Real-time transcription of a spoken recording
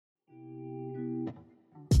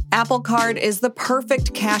Apple Card is the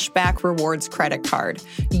perfect cashback rewards credit card.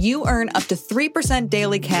 You earn up to 3%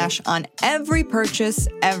 daily cash on every purchase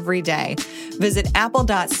every day. Visit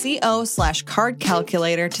apple.co/card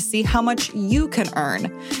calculator to see how much you can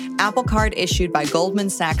earn. Apple Card issued by Goldman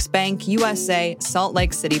Sachs Bank, USA, Salt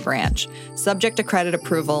Lake City branch. Subject to credit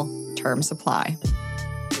approval. Terms apply.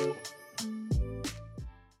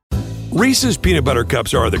 Reese's peanut butter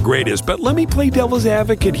cups are the greatest, but let me play devil's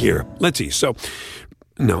advocate here. Let's see.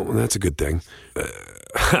 No, that's a good thing.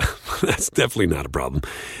 That's definitely not a problem.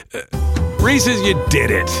 Reese's, you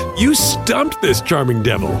did it. You stumped this charming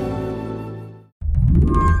devil.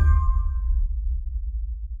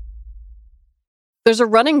 There's a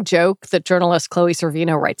running joke that journalist Chloe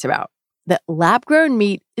Servino writes about, that lab-grown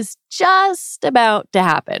meat is just about to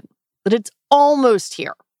happen, that it's almost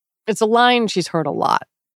here. It's a line she's heard a lot.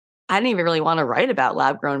 I didn't even really want to write about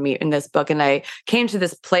lab-grown meat in this book. And I came to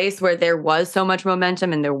this place where there was so much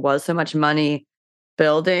momentum and there was so much money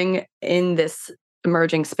building in this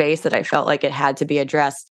emerging space that I felt like it had to be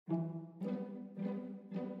addressed.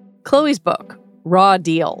 Chloe's book, Raw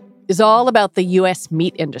Deal, is all about the U.S.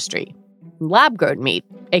 meat industry. Lab-grown meat,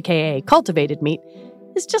 aka cultivated meat,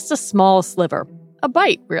 is just a small sliver, a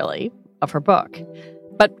bite, really, of her book.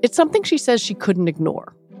 But it's something she says she couldn't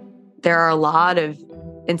ignore. There are a lot of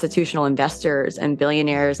institutional investors and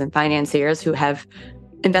billionaires and financiers who have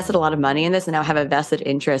invested a lot of money in this and now have a vested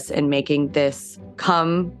interest in making this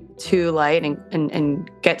come to light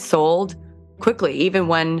and get sold quickly, even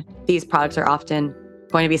when these products are often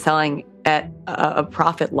going to be selling at a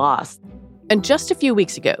profit loss. And just a few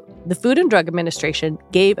weeks ago, the Food and Drug Administration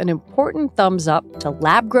gave an important thumbs up to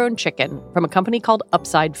lab-grown chicken from a company called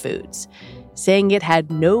Upside Foods, saying it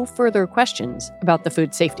had no further questions about the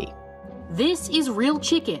food safety. This is real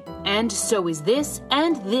chicken, and so is this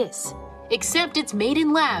and this. Except it's made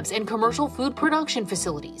in labs and commercial food production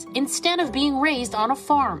facilities instead of being raised on a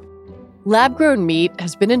farm. Lab-grown meat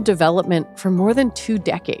has been in development for more than 2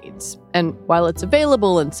 decades. And while it's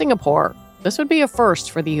available in Singapore, this would be a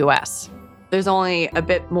first for the U.S. There's only a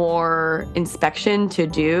bit more inspection to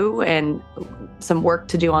do and some work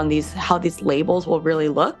to do on how these labels will really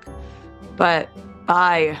look. But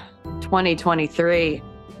by 2023,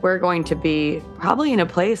 we're going to be probably in a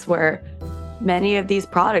place where many of these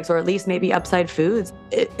products, or at least maybe Upside Foods,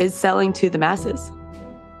 is selling to the masses.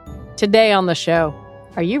 Today on the show,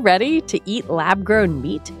 are you ready to eat lab-grown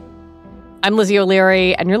meat? I'm Lizzie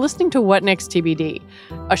O'Leary, and you're listening to What Next TBD,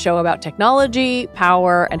 a show about technology,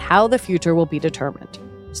 power, and how the future will be determined.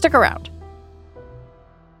 Stick around.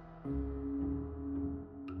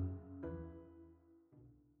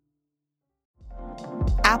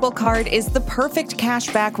 Apple Card is the perfect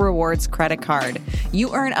cashback rewards credit card.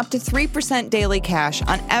 You earn up to 3% daily cash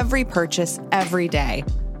on every purchase every day.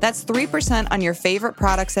 That's 3% on your favorite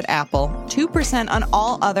products at Apple, 2% on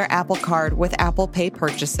all other Apple Card with Apple Pay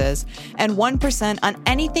purchases, and 1% on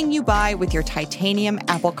anything you buy with your titanium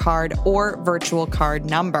Apple Card or virtual card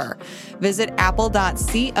number. Visit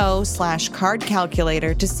apple.co/card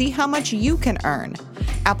calculator to see how much you can earn.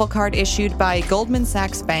 Apple Card issued by Goldman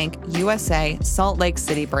Sachs Bank, USA, Salt Lake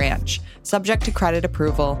City branch. Subject to credit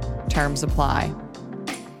approval. Terms apply.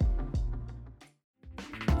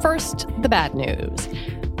 First, the bad news.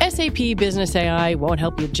 SAP Business AI won't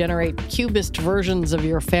help you generate cubist versions of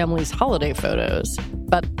your family's holiday photos,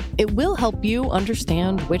 but it will help you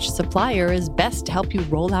understand which supplier is best to help you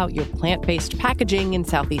roll out your plant-based packaging in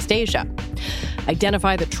Southeast Asia.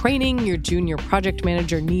 Identify the training your junior project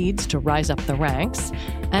manager needs to rise up the ranks,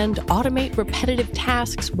 and automate repetitive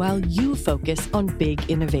tasks while you focus on big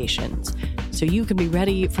innovations, so you can be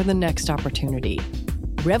ready for the next opportunity.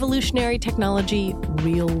 Revolutionary technology,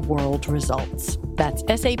 real-world results. That's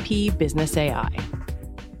SAP Business AI.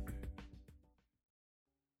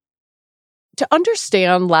 To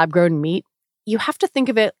understand lab-grown meat, you have to think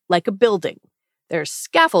of it like a building. There's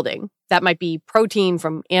scaffolding, that might be protein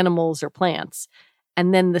from animals or plants,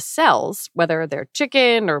 and then the cells, whether they're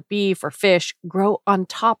chicken or beef or fish, grow on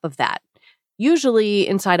top of that, usually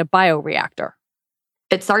inside a bioreactor.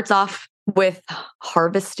 It starts off with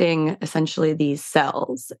harvesting essentially these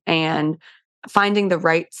cells and finding the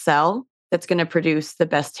right cell that's going to produce the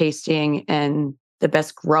best tasting and the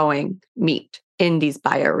best growing meat in these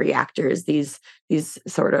bioreactors, these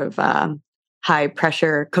sort of high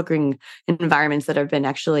pressure cooking environments that have been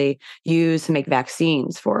actually used to make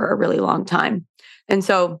vaccines for a really long time. And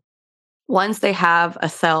so once they have a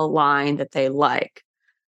cell line that they like,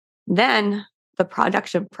 then the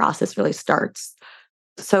production process really starts.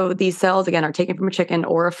 So these cells, again, are taken from a chicken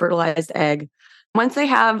or a fertilized egg. Once they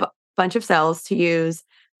have a bunch of cells to use,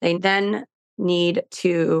 they then need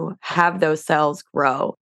to have those cells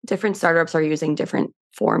grow. different startups are using different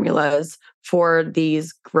formulas for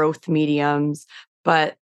these growth mediums,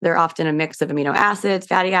 but they're often a mix of amino acids,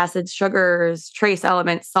 fatty acids, sugars, trace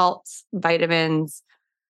elements, salts, vitamins,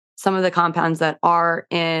 some of the compounds that are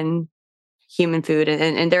in human food.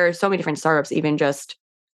 And there are so many different startups even just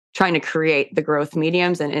trying to create the growth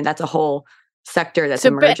mediums. And that's a whole sector that's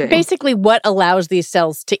emerging. Basically what allows these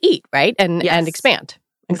cells to eat, right? And expand.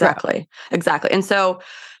 Exactly. And so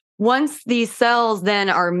once these cells then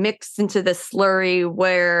are mixed into the slurry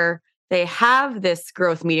where they have this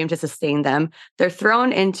growth medium to sustain them, they're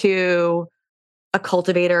thrown into a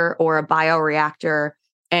cultivator or a bioreactor,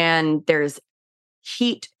 and there's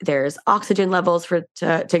heat, there's oxygen levels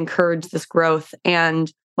to encourage this growth.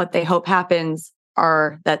 And what they hope happens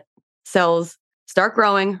are that cells start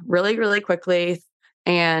growing really, really quickly.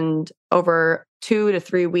 And over 2 to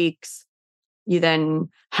 3 weeks, you then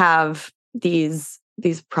have these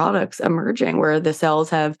products emerging where the cells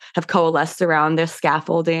have coalesced around this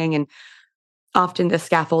scaffolding. And often the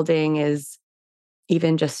scaffolding is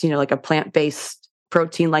even just, like a plant-based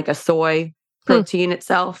protein, like a soy protein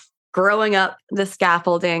itself, growing up the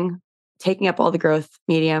scaffolding, taking up all the growth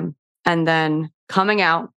medium, and then coming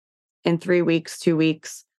out in 3 weeks, 2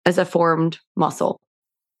 weeks as a formed muscle.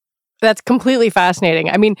 That's completely fascinating.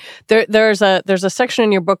 I mean, there's a section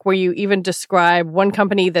in your book where you even describe one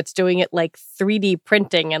company that's doing it like 3D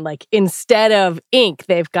printing, and like instead of ink,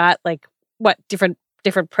 they've got like different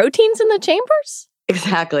proteins in the chambers?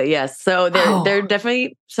 Exactly. Yes. So there are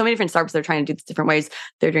definitely so many different startups that are trying to do this different ways.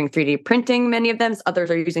 They're doing 3D printing, many of them. Others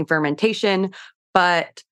are using fermentation.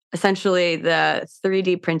 But essentially, the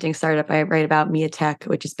 3D printing startup I write about, Miatech,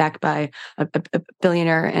 which is backed by a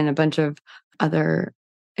billionaire and a bunch of other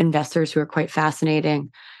investors who are quite fascinating.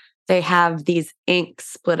 They have these inks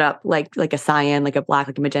split up like a cyan, like a black,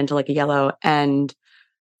 like a magenta, like a yellow, and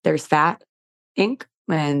there's fat ink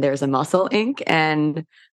and there's a muscle ink. And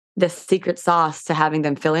the secret sauce to having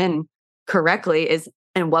them fill in correctly is,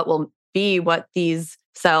 and what will be what these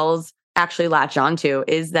cells actually latch onto,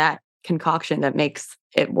 is that concoction that makes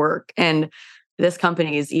it work. And this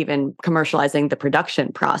company is even commercializing the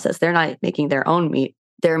production process. They're not making their own meat.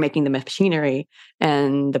 They're making the machinery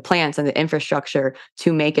and the plants and the infrastructure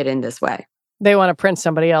to make it in this way. They want to print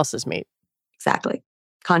somebody else's meat. Exactly.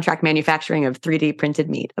 Contract manufacturing of 3D printed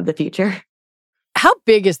meat of the future. How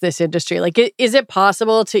big is this industry? Like, is it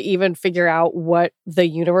possible to even figure out what the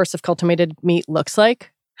universe of cultivated meat looks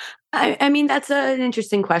like? I mean, that's an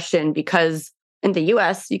interesting question, because in the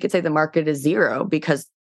US, you could say the market is zero because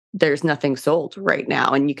there's nothing sold right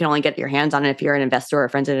now. And you can only get your hands on it if you're an investor or a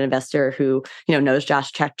friend of an investor who, knows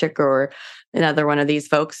Josh Tetrick or another one of these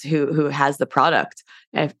folks who has the product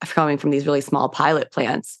coming from these really small pilot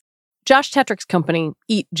plants. Josh Tetrick's company,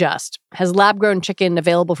 Eat Just, has lab-grown chicken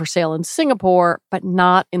available for sale in Singapore, but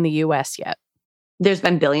not in the US yet. There's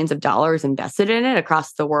been billions of dollars invested in it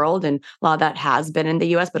across the world, and a lot of that has been in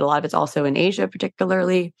the US, but a lot of it's also in Asia,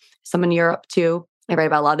 particularly, some in Europe too. I write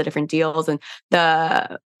about a lot of the different deals, and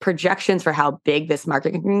the projections for how big this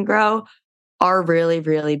market can grow are really,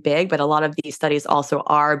 really big. But a lot of these studies also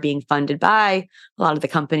are being funded by a lot of the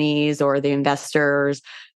companies or the investors.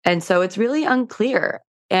 And so it's really unclear.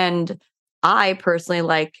 And I personally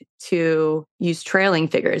like to use trailing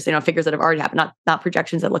figures, figures that have already happened, not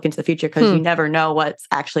projections that look into the future, because you never know what's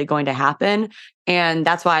actually going to happen. And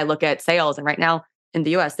that's why I look at sales. And right now in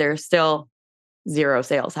the US, there's still zero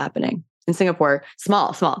sales happening. In Singapore,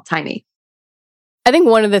 small, tiny. I think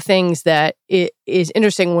one of the things that is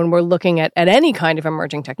interesting when we're looking at any kind of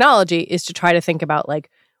emerging technology is to try to think about like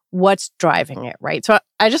what's driving it, right? So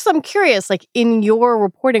I'm curious, like in your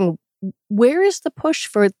reporting, where is the push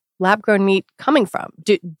for lab-grown meat coming from?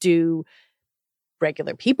 Do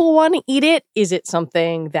regular people want to eat it? Is it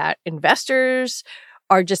something that investors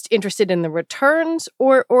are just interested in the returns?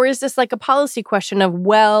 Or is this like a policy question of,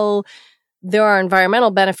 well, there are environmental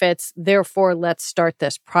benefits, therefore let's start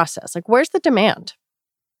this process? Like, where's the demand?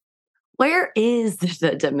 Where is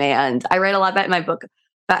the demand? I write a lot about in my book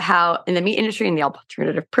about how in the meat industry, in the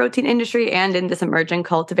alternative protein industry, and in this emerging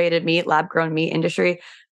cultivated meat, lab-grown meat industry,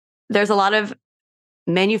 there's a lot of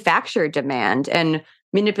manufactured demand and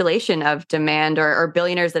manipulation of demand, or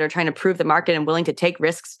billionaires that are trying to prove the market and willing to take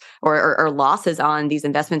risks or losses on these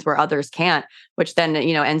investments where others can't, which then,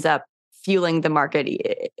 ends up fueling the market,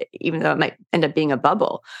 even though it might end up being a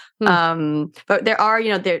bubble. But there are,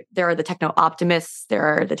 there are the techno optimists, there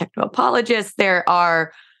are the techno apologists, there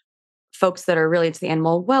are folks that are really into the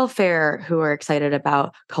animal welfare who are excited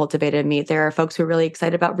about cultivated meat. There are folks who are really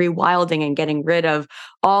excited about rewilding and getting rid of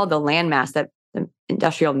all the landmass that the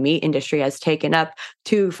industrial meat industry has taken up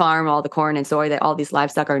to farm all the corn and soy that all these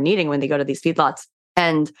livestock are needing when they go to these feedlots.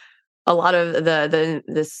 And a lot of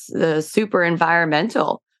the super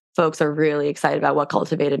environmental folks are really excited about what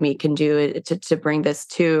cultivated meat can do to bring this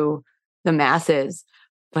to the masses.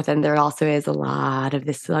 But then there also is a lot of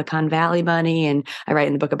this Silicon Valley money. And I write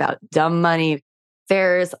in the book about dumb money.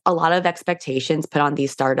 There's a lot of expectations put on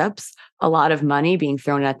these startups, a lot of money being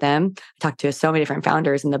thrown at them. I talked to so many different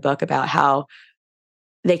founders in the book about how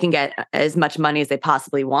they can get as much money as they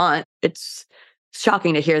possibly want. It's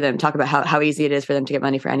shocking to hear them talk about how easy it is for them to get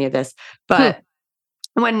money for any of this. But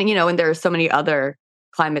when there are so many other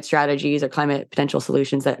climate strategies or climate potential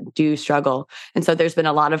solutions that do struggle. And so there's been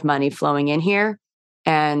a lot of money flowing in here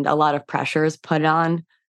and a lot of pressures put on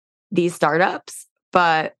these startups.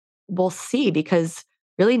 But we'll see, because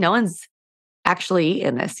really no one's actually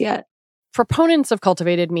eaten this yet. Proponents of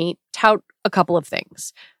cultivated meat tout a couple of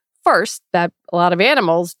things. First, that a lot of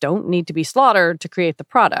animals don't need to be slaughtered to create the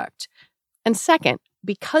product. And second,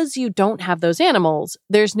 because you don't have those animals,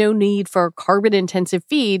 there's no need for carbon-intensive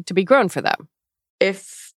feed to be grown for them.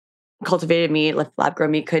 If cultivated meat, like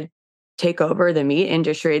lab-grown meat, could take over the meat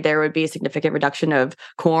industry, there would be a significant reduction of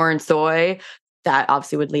corn, soy. That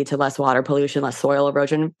obviously would lead to less water pollution, less soil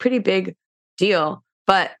erosion. Pretty big deal.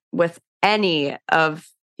 But with any of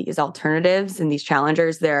these alternatives and these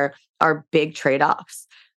challengers, there are big trade-offs.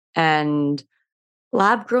 And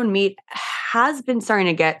lab-grown meat has been starting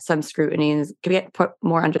to get some scrutiny and can get put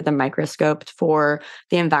more under the microscope for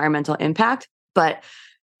the environmental impact. But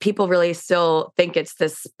people really still think it's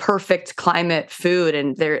this perfect climate food,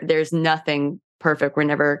 and there's nothing perfect. We're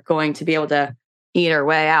never going to be able to eat our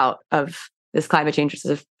way out of this climate change. This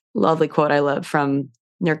is a lovely quote I love from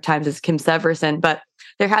New York Times' Kim Severson. But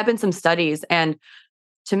there have been some studies, and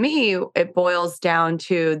to me, it boils down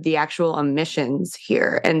to the actual emissions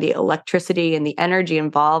here and the electricity and the energy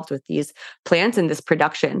involved with these plants and this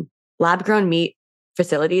production. Lab-grown meat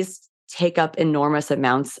facilities take up enormous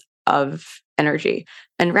amounts of energy.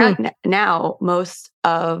 And right now, most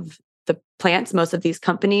of the plants, most of these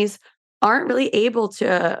companies aren't really able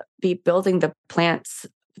to be building the plants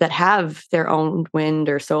that have their own wind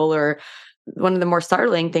or solar. One of the more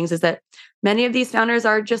startling things is that many of these founders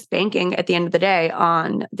are just banking at the end of the day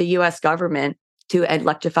on the US government to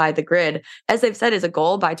electrify the grid, as they've said is a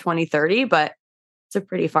goal by 2030, but it's a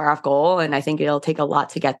pretty far off goal. And I think it'll take a lot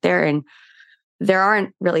to get there. And there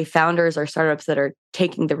aren't really founders or startups that are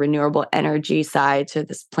taking the renewable energy side to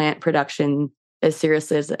this plant production as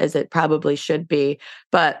seriously as it probably should be.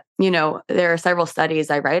 But, there are several studies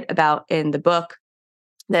I write about in the book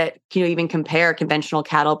that even compare conventional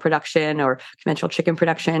cattle production or conventional chicken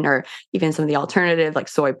production, or even some of the alternative like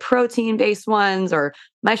soy protein-based ones or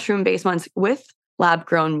mushroom-based ones with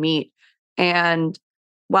lab-grown meat. And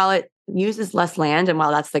while it uses less land, and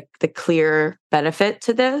while that's the clear benefit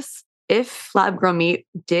to this, if lab-grown meat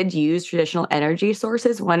did use traditional energy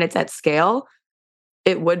sources when it's at scale,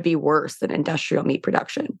 it would be worse than industrial meat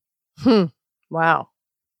production. Wow.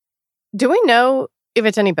 Do we know if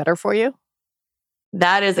it's any better for you?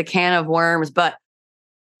 That is a can of worms, but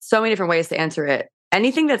so many different ways to answer it.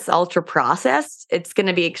 Anything that's ultra processed, it's going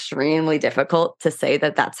to be extremely difficult to say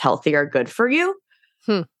that that's healthy or good for you.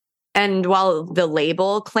 And while the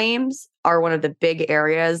label claims are one of the big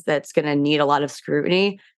areas that's going to need a lot of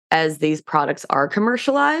scrutiny as these products are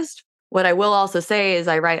commercialized, what I will also say is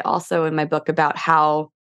I write also in my book about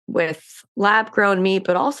how with lab-grown meat,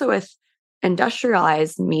 but also with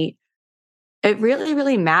industrialized meat, it really,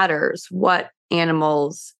 really matters what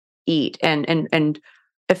animals eat. And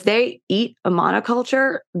if they eat a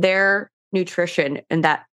monoculture, their nutrition and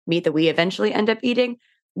that meat that we eventually end up eating,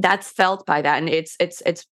 that's felt by that. And it's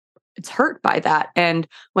hurt by that. And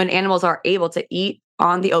when animals are able to eat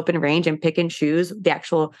on the open range and pick and choose the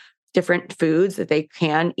actual different foods that they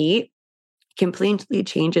can eat, completely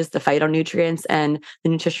changes the phytonutrients and the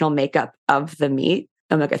nutritional makeup of the meat.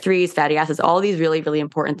 Omega-3s, fatty acids, all these really, really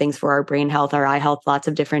important things for our brain health, our eye health, lots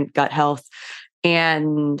of different gut health.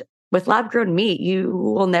 And with lab-grown meat, you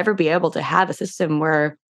will never be able to have a system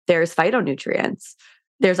where there's phytonutrients.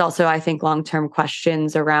 There's also, I think, long-term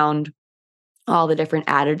questions around all the different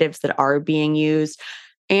additives that are being used.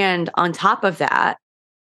 And on top of that,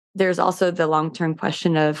 there's also the long-term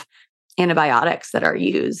question of antibiotics that are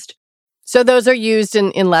used. So those are used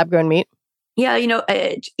in lab-grown meat? Yeah,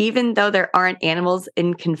 even though there aren't animals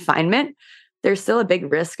in confinement, there's still a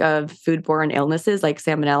big risk of foodborne illnesses like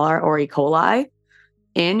Salmonella or E. coli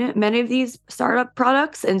in many of these startup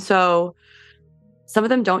products. And so some of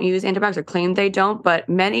them don't use antibiotics or claim they don't, but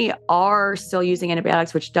many are still using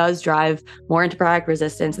antibiotics, which does drive more antibiotic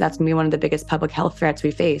resistance. That's going to be one of the biggest public health threats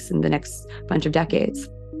we face in the next bunch of decades.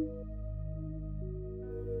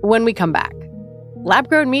 When we come back,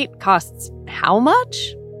 lab-grown meat costs how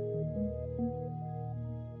much?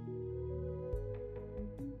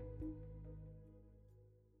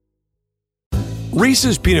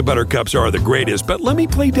 Reese's peanut butter cups are the greatest, but let me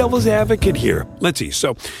play devil's advocate here. Let's see.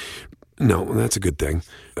 So, no, that's a good thing.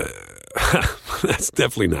 That's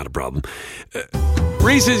definitely not a problem.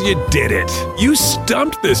 Reese's, you did it. You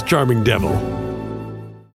stumped this charming devil.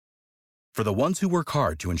 For the ones who work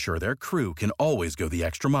hard to ensure their crew can always go the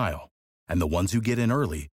extra mile, and the ones who get in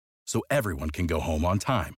early so everyone can go home on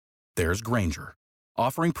time, there's Grainger,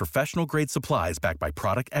 offering professional-grade supplies backed by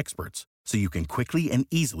product experts so you can quickly and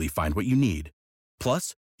easily find what you need.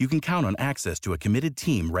 Plus, you can count on access to a committed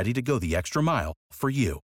team ready to go the extra mile for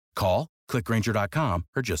you. Call, click Grainger.com,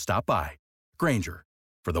 or just stop by. Grainger,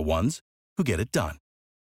 for the ones who get it done.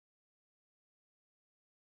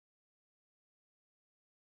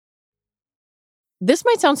 This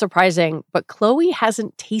might sound surprising, but Chloe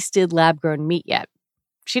hasn't tasted lab-grown meat yet.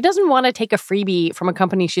 She doesn't want to take a freebie from a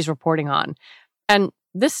company she's reporting on. And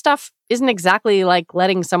this stuff isn't exactly like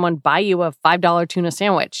letting someone buy you a $5 tuna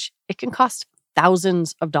sandwich. It can cost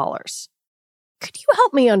thousands of dollars. Could you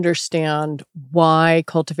help me understand why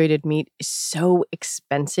cultivated meat is so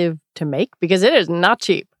expensive to make? Because it is not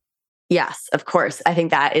cheap. Yes, of course. I think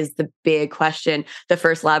that is the big question. The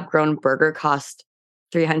first lab-grown burger cost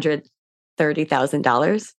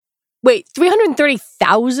 $330,000. Wait,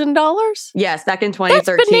 $330,000? Yes, back in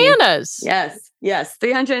 2013. That's bananas. Yes.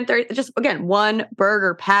 330, just again, one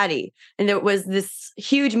burger patty. And it was this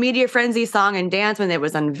huge media frenzy song and dance when it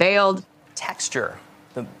was unveiled. Texture,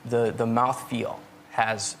 the mouthfeel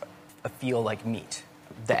has a feel like meat.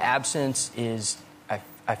 The absence is,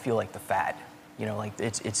 I feel like the fat. You know, like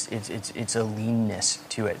it's a leanness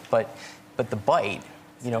to it. But the bite,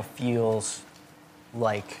 feels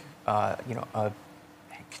like a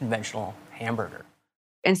conventional hamburger.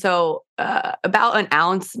 And so about an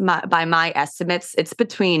ounce, by my estimates, it's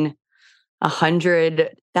between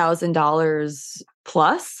 $100,000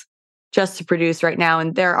 plus just to produce right now.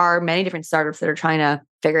 And there are many different startups that are trying to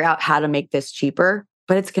figure out how to make this cheaper,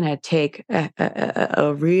 but it's going to take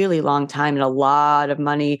a really long time and a lot of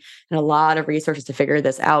money and a lot of resources to figure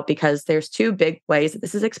this out, because there's two big ways that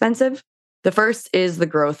this is expensive. The first is the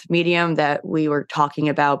growth medium that we were talking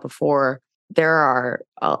about before. There's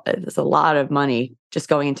a lot of money just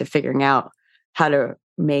going into figuring out how to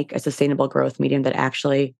make a sustainable growth medium that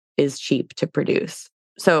actually is cheap to produce.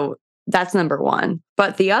 So that's number one.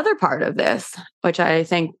 But the other part of this, which I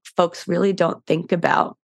think folks really don't think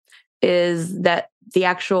about, is that the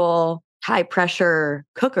actual high pressure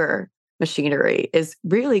cooker machinery is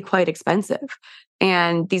really quite expensive.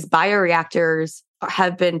 And these bioreactors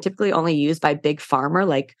have been typically only used by big pharma,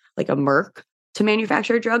 like a Merck, to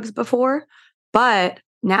manufacture drugs before. But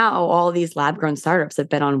now all these lab-grown startups have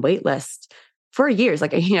been on wait lists for years,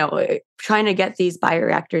 trying to get these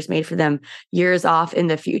bioreactors made for them years off in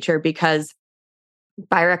the future, because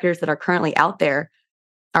bioreactors that are currently out there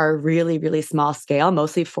are really, really small scale,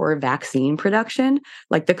 mostly for vaccine production,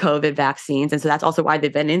 like the COVID vaccines. And so that's also why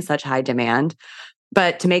they've been in such high demand.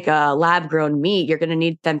 But to make a lab-grown meat, you're going to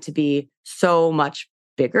need them to be so much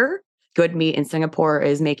bigger. Good Meat in Singapore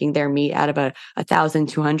is making their meat out of a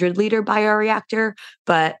 1,200 liter bioreactor.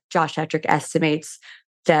 But Josh Tetrick estimates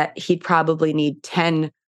that he'd probably need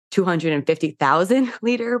 10 250,000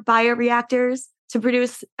 liter bioreactors to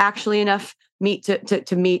produce actually enough meat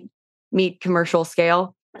to meet commercial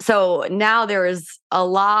scale. So now there is a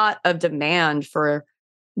lot of demand for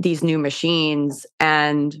these new machines,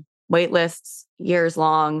 and wait lists years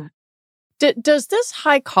long. Does this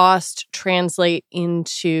high cost translate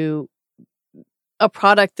into a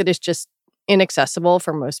product that is just inaccessible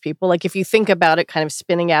for most people? Like, if you think about it kind of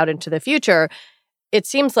spinning out into the future, it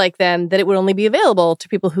seems like then that it would only be available to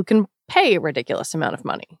people who can pay a ridiculous amount of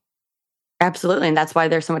money. Absolutely. And that's why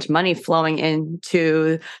there's so much money flowing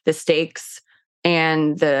into the steaks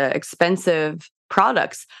and the expensive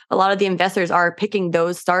products. A lot of the investors are picking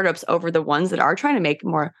those startups over the ones that are trying to make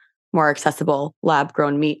more accessible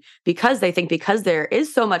lab-grown meat, because they think because there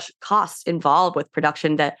is so much cost involved with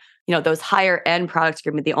production that, those higher end products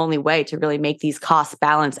are going to be the only way to really make these costs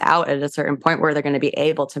balance out at a certain point where they're going to be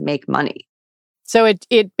able to make money. So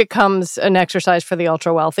it becomes an exercise for the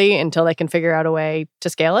ultra wealthy until they can figure out a way to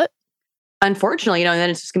scale it? Unfortunately, and then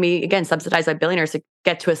it's just going to be, again, subsidized by billionaires to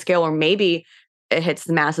get to a scale where maybe it hits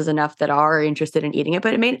the masses enough that are interested in eating it,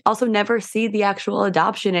 but it may also never see the actual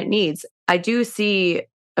adoption it needs. I do see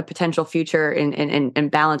a potential future in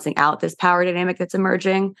balancing out this power dynamic that's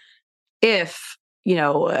emerging. If,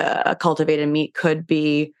 a cultivated meat could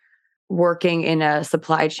be working in a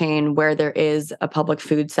supply chain where there is a public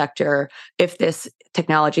food sector, if this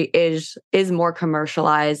technology is more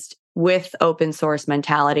commercialized with open source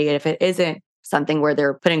mentality, and if it isn't something where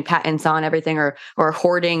they're putting patents on everything or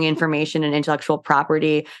hoarding information and intellectual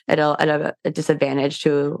property at a disadvantage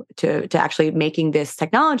to actually making this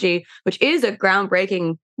technology, which is a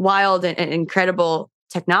groundbreaking, wild, and incredible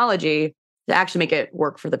technology, to actually make it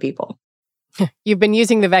work for the people. You've been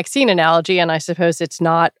using the vaccine analogy, and I suppose it's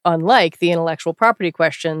not unlike the intellectual property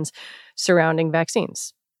questions surrounding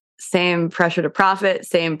vaccines. Same pressure to profit,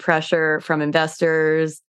 same pressure from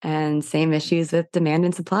investors, and same issues with demand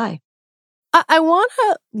and supply. I want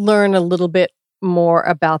to learn a little bit more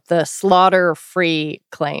about the slaughter-free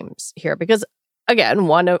claims here, because, again,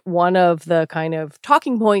 one of the kind of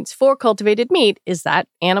talking points for cultivated meat is that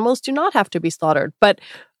animals do not have to be slaughtered. But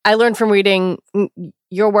I learned from reading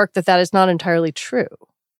your work that is not entirely true.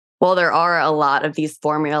 Well, there are a lot of these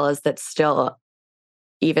formulas that still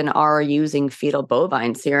even are using fetal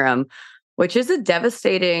bovine serum, which is a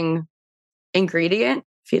devastating ingredient.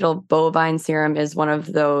 Fetal bovine serum is one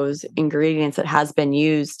of those ingredients that has been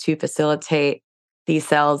used to facilitate these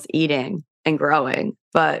cells eating and growing.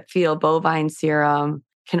 But fetal bovine serum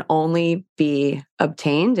can only be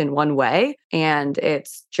obtained in one way, and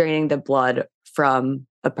it's draining the blood from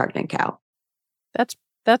a pregnant cow.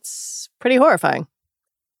 That's pretty horrifying.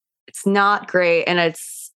 It's not great, and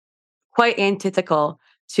it's quite antithetical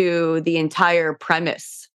to the entire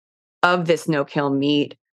premise of this no-kill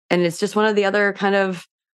meat. And it's just one of the other kind of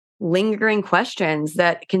lingering questions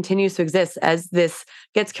that continues to exist as this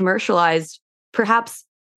gets commercialized, perhaps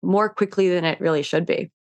more quickly than it really should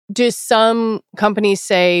be. Do some companies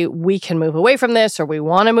say we can move away from this, or we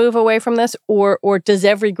want to move away from this, or does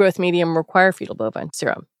every growth medium require fetal bovine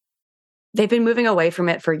serum? They've been moving away from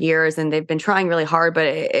it for years, and they've been trying really hard, but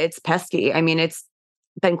it's pesky. I mean, it's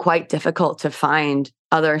been quite difficult to find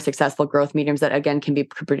other successful growth mediums that, again, can be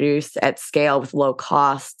produced at scale with low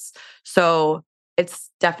costs. So it's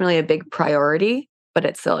definitely a big priority, but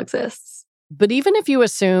it still exists. But even if you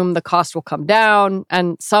assume the cost will come down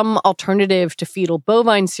and some alternative to fetal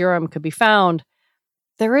bovine serum could be found,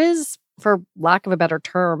 there is, for lack of a better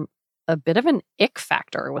term, a bit of an ick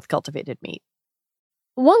factor with cultivated meat.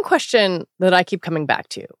 One question that I keep coming back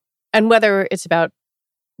to, and whether it's about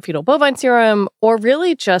fetal bovine serum or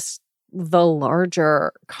really just the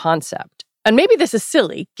larger concept, and maybe this is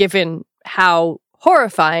silly given how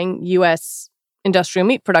horrifying U.S. industrial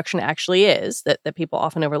meat production actually is, that people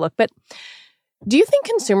often overlook, but do you think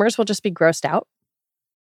consumers will just be grossed out?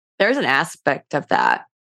 There's an aspect of that.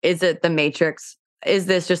 Is it the matrix? Is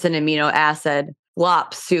this just an amino acid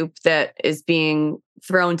glop soup that is being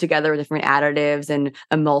thrown together with different additives and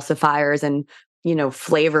emulsifiers and,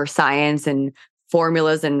 flavor science and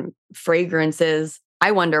formulas and fragrances? I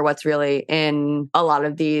wonder what's really in a lot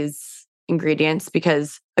of these ingredients,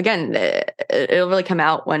 because, again, it'll really come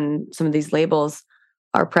out when some of these labels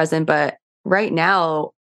are present. But right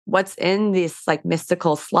now, what's in this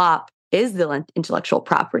mystical slop is the intellectual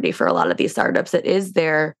property for a lot of these startups. It is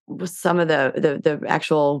there with some of the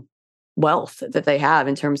actual wealth that they have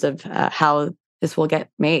in terms of how this will get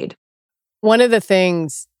made. One of the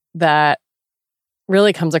things that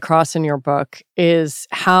really comes across in your book is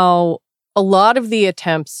how a lot of the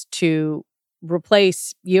attempts to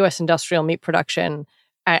replace U.S. industrial meat production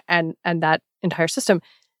and that entire system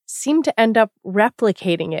seem to end up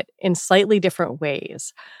replicating it in slightly different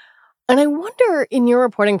ways. And I wonder, in your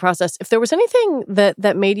reporting process, if there was anything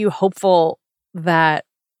that made you hopeful that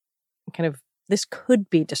kind of this could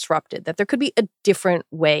be disrupted, that there could be a different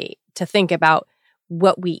way to think about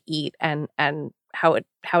what we eat and how it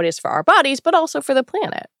is for our bodies, but also for the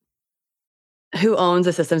planet. Who owns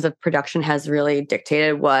the systems of production has really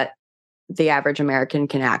dictated what the average American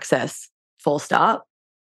can access, full stop.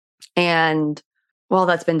 And well,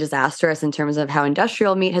 that's been disastrous in terms of how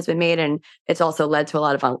industrial meat has been made. And it's also led to a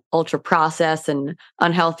lot of ultra processed and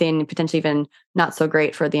unhealthy and potentially even not so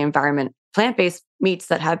great for the environment plant-based meats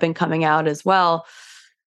that have been coming out as well.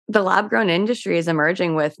 The lab-grown industry is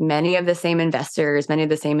emerging with many of the same investors, many of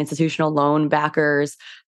the same institutional loan backers,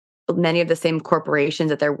 many of the same corporations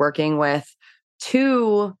that they're working with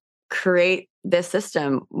to create this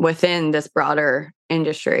system within this broader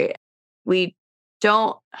industry. We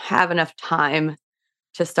don't have enough time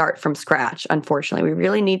to start from scratch, unfortunately. We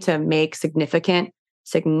really need to make significant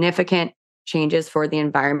changes for the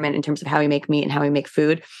environment in terms of how we make meat and how we make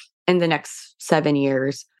food in the next 7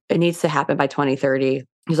 years. It needs to happen by 2030.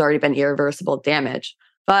 There's already been irreversible damage.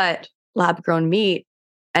 But lab-grown meat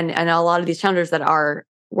and a lot of these challenges that are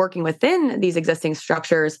working within these existing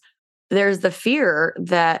structures, there's the fear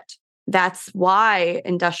that that's why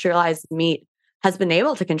industrialized meat has been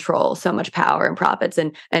able to control so much power and profits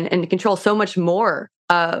and control so much more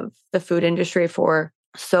of the food industry for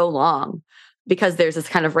so long, because there's this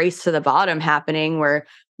kind of race to the bottom happening where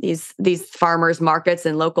these farmers markets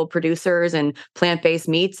and local producers and plant-based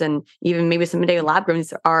meats and even maybe someday lab grown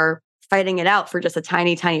are fighting it out for just a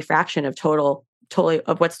tiny fraction of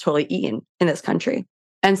what's totally eaten in this country.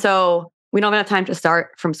 And so we don't have enough time to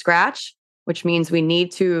start from scratch, which means we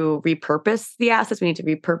need to repurpose the assets. We need to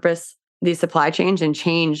repurpose these supply chains and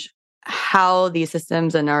change how these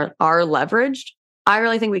systems are leveraged. I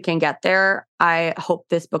really think we can get there. I hope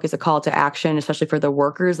this book is a call to action, especially for the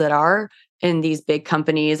workers that are in these big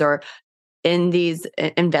companies or in these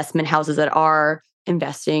investment houses that are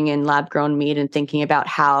investing in lab-grown meat and thinking about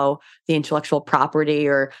how the intellectual property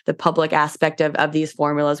or the public aspect of these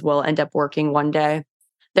formulas will end up working one day.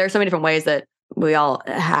 There are so many different ways that we all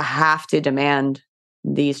have to demand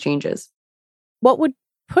these changes. What would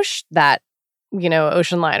push that,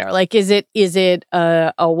 ocean liner? Like, is it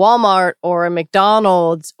a Walmart or a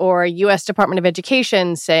McDonald's or a U.S. Department of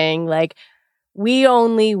Education saying, like, we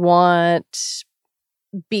only want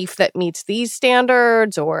beef that meets these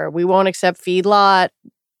standards, or we won't accept feedlot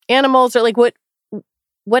animals, or like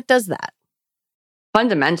what does that?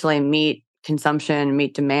 Fundamentally, meat consumption,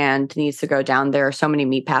 meat demand needs to go down. There are so many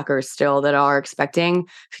meat packers still that are expecting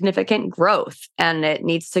significant growth, and it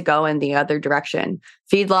needs to go in the other direction.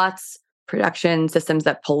 Feedlots, production systems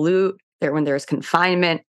that pollute, when there's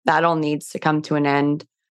confinement, that all needs to come to an end.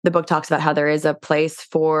 The book talks about how there is a place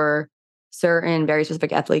for certain very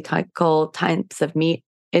specific ethical types of meat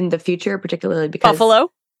in the future, particularly because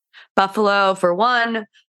buffalo for one,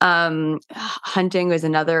 hunting is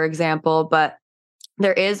another example, but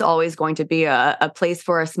there is always going to be a place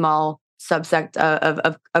for a small subsect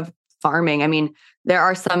of farming. I mean, there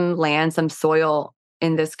are some land, some soil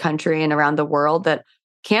in this country and around the world that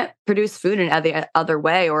can't produce food in any other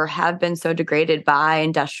way, or have been so degraded by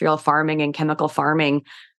industrial farming and chemical farming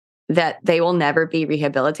that they will never be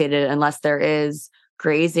rehabilitated unless there is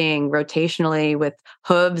grazing rotationally with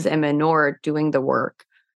hooves and manure doing the work.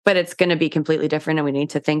 But it's going to be completely different, and we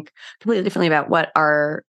need to think completely differently about what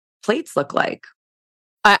our plates look like.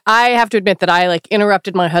 I have to admit that I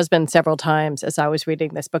interrupted my husband several times as I was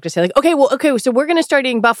reading this book to say okay, so we're going to start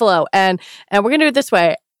eating buffalo and we're going to do it this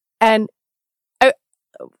way. And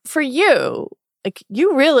for you,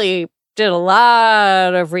 you really did a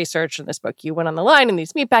lot of research in this book. You went on the line in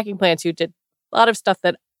these meatpacking plants. You did a lot of stuff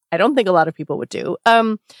that I don't think a lot of people would do.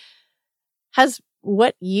 Has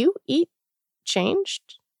what you eat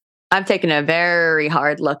changed? I've taken a very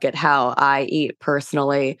hard look at how I eat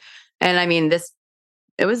personally. And I mean,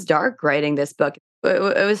 it was dark writing this book.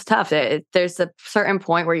 It was tough. There's a certain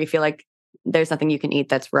point where you feel like there's nothing you can eat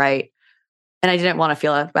that's right. And I didn't want to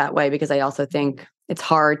feel that way, because I also think it's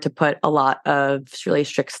hard to put a lot of really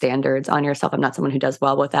strict standards on yourself. I'm not someone who does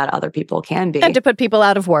well with that. Other people can be. And to put people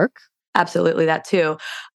out of work. Absolutely, that too.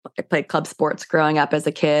 I played club sports growing up as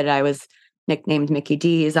a kid. I was nicknamed Mickey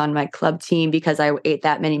D's on my club team because I ate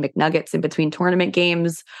that many McNuggets in between tournament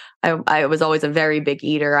games. I was always a very big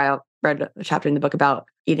eater. I read a chapter in the book about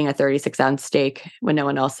eating a 36-ounce steak when no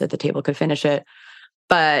one else at the table could finish it.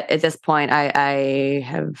 But at this point, I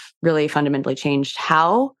have really fundamentally changed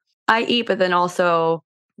how I eat, but then also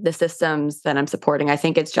the systems that I'm supporting. I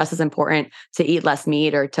think it's just as important to eat less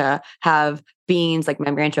meat or to have beans like my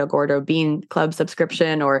Rancho Gordo Bean Club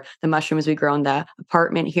subscription or the mushrooms we grow in the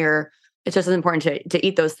apartment here. It's just as important to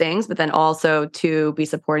eat those things, but then also to be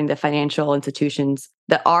supporting the financial institutions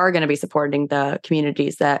that are going to be supporting the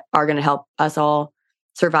communities that are going to help us all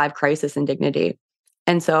survive crisis and dignity.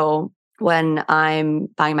 And so when I'm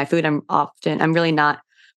buying my food, I'm really not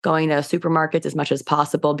going to supermarkets as much as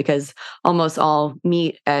possible, because almost all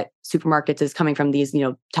meat at supermarkets is coming from these,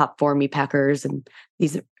 top 4 meat packers and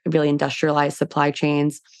these really industrialized supply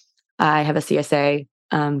chains. I have a CSA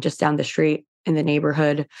just down the street in the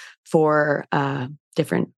neighborhood for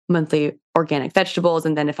different monthly organic vegetables.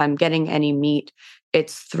 And then if I'm getting any meat,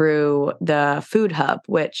 it's through the Food Hub,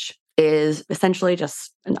 which is essentially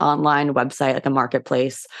just an online website, like a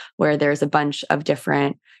marketplace, where there's a bunch of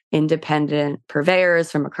different independent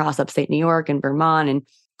purveyors from across upstate New York and Vermont and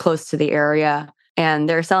close to the area. And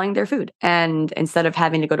they're selling their food. And instead of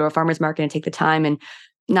having to go to a farmer's market and take the time and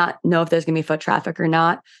not know if there's going to be foot traffic or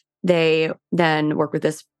not, they then work with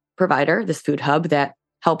this provider, this Food Hub, that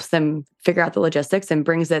helps them figure out the logistics and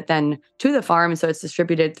brings it then to the farm. So it's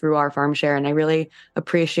distributed through our farm share. And I really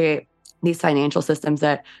appreciate these financial systems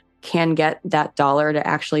that can get that dollar to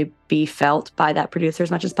actually be felt by that producer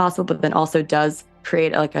as much as possible, but then also does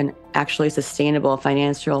create an actually sustainable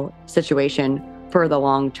financial situation for the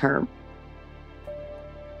long term.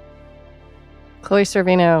 Chloe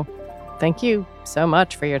Servino, thank you so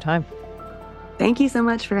much for your time. Thank you so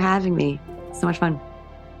much for having me. So much fun.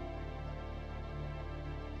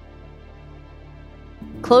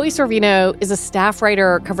 Chloe Servino is a staff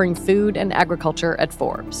writer covering food and agriculture at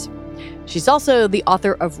Forbes. She's also the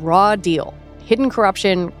author of Raw Deal: Hidden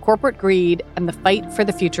Corruption, Corporate Greed, and the Fight for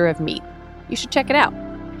the Future of Meat. You should check it out.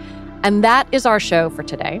 And that is our show for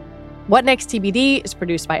today. What Next TBD is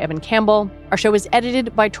produced by Evan Campbell. Our show is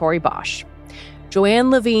edited by Tori Bosch.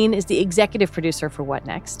 Joanne Levine is the executive producer for What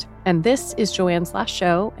Next. And this is Joanne's last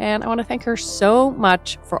show, and I want to thank her so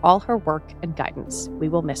much for all her work and guidance. We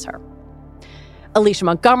will miss her. Alicia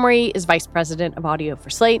Montgomery is vice president of audio for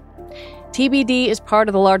Slate. TBD is part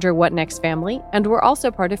of the larger What Next family, and we're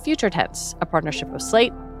also part of Future Tense, a partnership of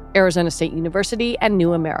Slate, Arizona State University, and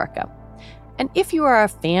New America. And if you are a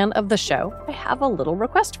fan of the show, I have a little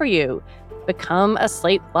request for you. Become a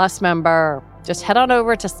Slate Plus member. Just head on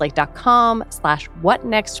over to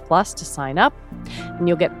slate.com/whatnextplus to sign up, and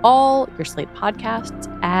you'll get all your Slate podcasts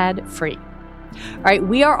ad-free. All right,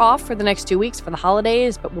 we are off for the next 2 weeks for the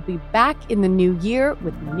holidays, but we'll be back in the new year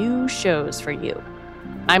with new shows for you.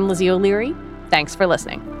 I'm Lizzie O'Leary. Thanks for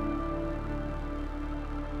listening.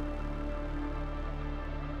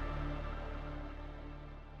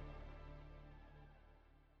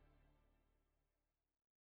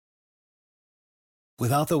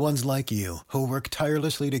 Without the ones like you, who work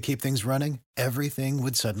tirelessly to keep things running, everything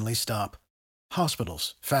would suddenly stop.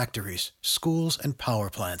 Hospitals, factories, schools, and power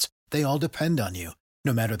plants, they all depend on you.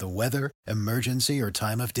 No matter the weather, emergency, or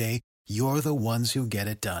time of day, you're the ones who get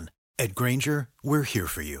it done. At Grainger, we're here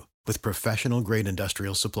for you with professional-grade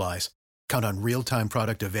industrial supplies. Count on real-time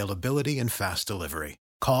product availability and fast delivery.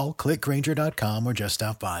 Call, click Grainger.com, or just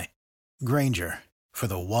stop by. Grainger, for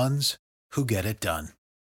the ones who get it done.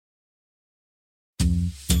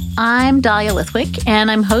 I'm Dahlia Lithwick,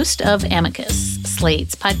 and I'm host of Amicus,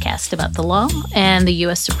 Slate's podcast about the law and the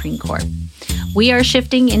U.S. Supreme Court. We are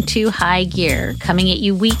shifting into high gear, coming at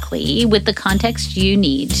you weekly with the context you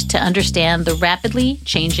need to understand the rapidly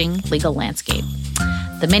changing legal landscape.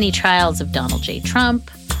 The many trials of Donald J.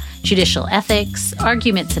 Trump, judicial ethics,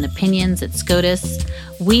 arguments and opinions at SCOTUS.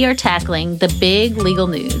 We are tackling the big legal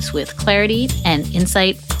news with clarity and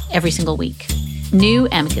insight every single week. New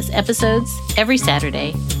Amicus episodes every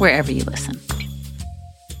Saturday, wherever you listen.